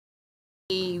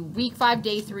week 5,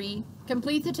 day 3.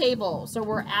 Complete the table. So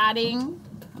we're adding,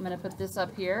 I'm going to put this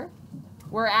up here.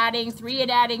 We're adding 3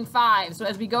 and adding 5. So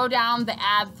as we go down the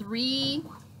add 3,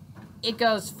 it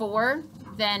goes 4,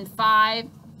 then 5,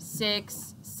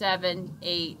 6, 7,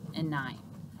 8, and 9.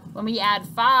 When we add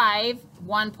 5,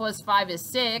 1 plus 5 is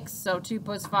 6, so 2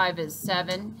 plus 5 is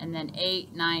 7, and then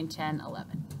 8, 9, 10,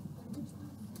 11.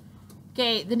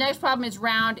 Okay, the next problem is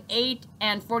round 8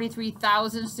 and 43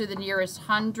 thousandths to the nearest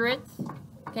hundredth.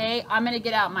 Okay, I'm going to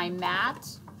get out my mat.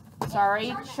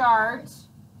 Sorry, chart.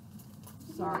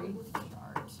 Sorry,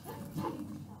 chart.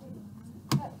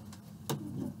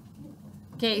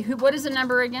 Okay, what is the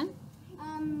number again?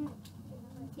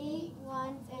 8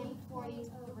 ones and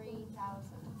 43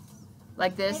 thousandths.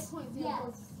 Like this?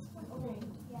 Yes.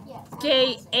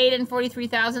 Okay, 8 and 43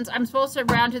 thousandths. I'm supposed to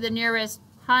round to the nearest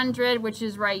 100, which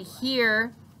is right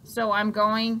here. So I'm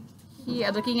going here,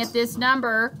 looking at this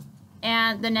number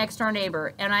and the next door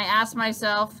neighbor. And I ask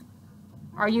myself,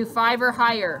 are you 5 or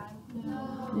higher?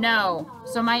 No. No.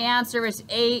 So my answer is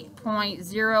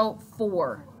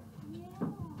 8.04.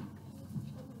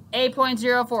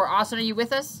 8.04. Austin, are you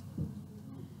with us?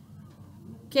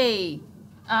 Okay.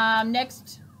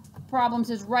 Next problem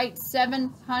says write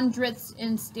 7/100ths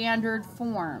in standard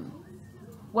form.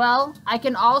 Well, I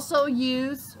can also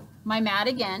use my mat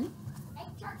again.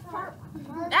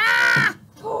 Ah!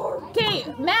 Okay,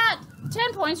 Matt,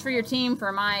 10 points for your team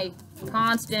for my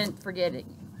constant forgetting.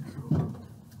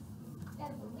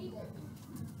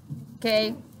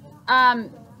 Okay.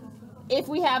 If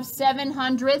we have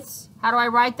 7/100ths, how do I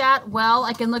write that? Well,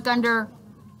 I can look under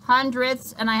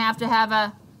hundredths, and I have to have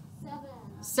a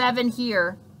 7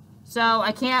 here. So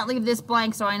I can't leave this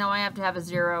blank, so I know I have to have a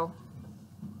 0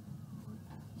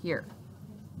 here.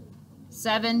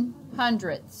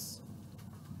 7/100ths.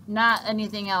 Not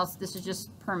anything else. This is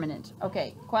just permanent.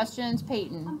 Okay, questions,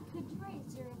 Peyton? Could you write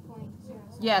 0.0?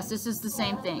 Yes, this is the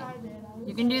same thing.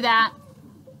 You can do that.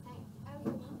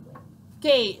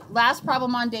 Okay, last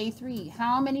problem on day 3.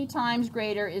 How many times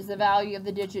greater is the value of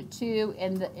the digit 2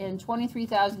 in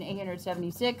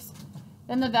 23,876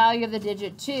 than the value of the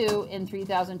digit 2 in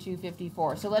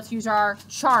 3,254? So let's use our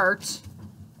chart.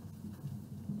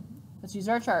 Let's use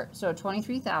our chart. So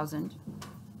 23,000.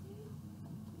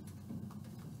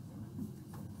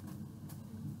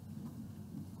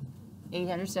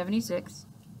 $876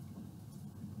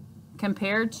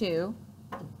 compared to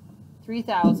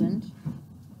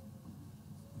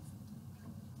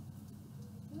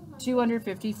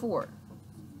 3,254.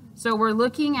 So we're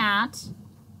looking at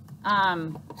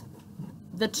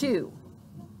the 2.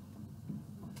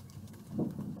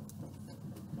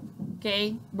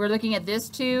 Okay, we're looking at this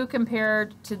 2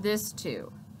 compared to this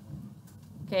 2.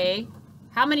 Okay,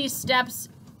 how many steps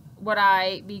would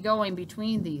I be going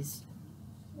between these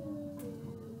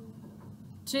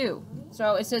 2?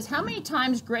 So it says, how many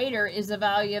times greater is the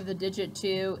value of the digit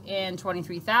 2 in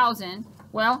 23,000?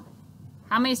 Well,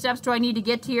 how many steps do I need to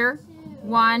get here?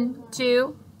 1,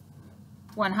 2,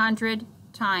 100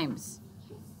 times.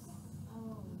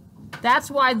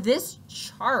 That's why this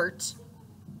chart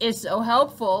is so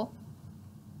helpful,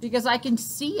 because I can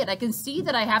see it. I can see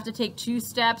that I have to take 2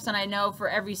 steps, and I know for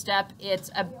every step it's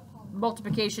a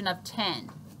multiplication of 10.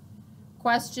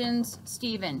 Questions,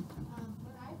 Stephen?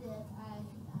 What I did,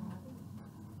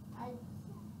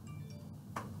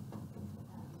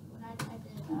 I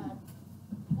did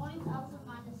 20,000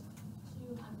 minus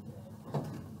 200. And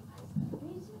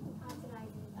then I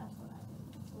did, that's what I did.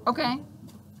 Okay.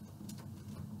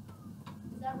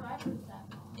 Is that right or is that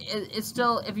wrong? It's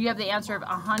still, if you have the answer of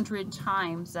 100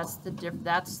 times, that's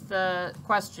the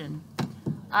question.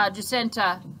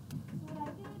 Jacinta. What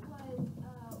I did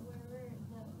was, wherever the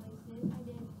place is, I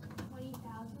did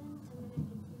 20,000, and then I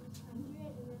did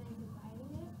 200, and then I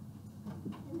divided it,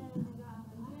 and then I got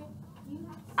 100. You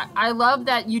have to I love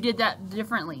that you did that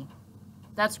differently.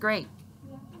 That's great.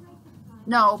 you have to write the time.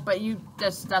 No, but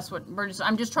that's what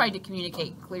I'm just trying to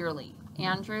communicate clearly.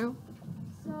 Andrew?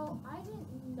 So I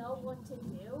didn't know what to do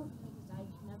because I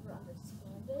never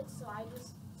understand it. So I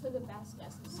just took a best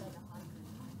guess and said 100.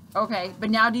 Okay, but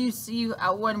now do you see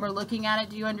when we're looking at it,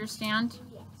 do you understand?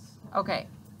 Yes. Okay.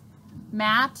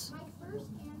 Matt? My first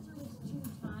answer was 2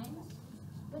 times,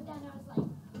 but then I was like,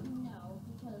 no,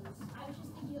 because I was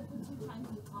just thinking of the 2 times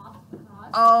you off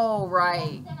across. Oh,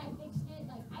 right. Then I fixed it.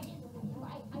 Like I didn't.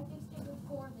 I fixed it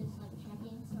before this like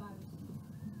check-in, so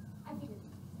I figured.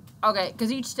 Okay,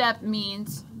 because each step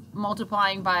means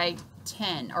multiplying by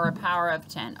 10 or a power of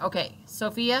 10. Okay,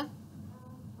 Sophia? On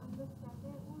the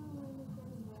second one, when it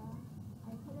says where, I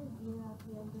put a 0 at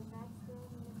the end. Does that still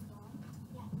mean it's wrong?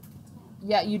 Yeah.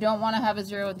 Yeah, you don't want to have a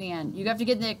 0 at the end. You have to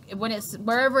get the, when it's,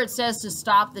 wherever it says to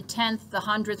stop, the 10th, the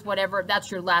 100th, whatever, that's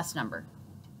your last number.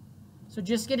 So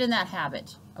just get in that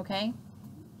habit, okay?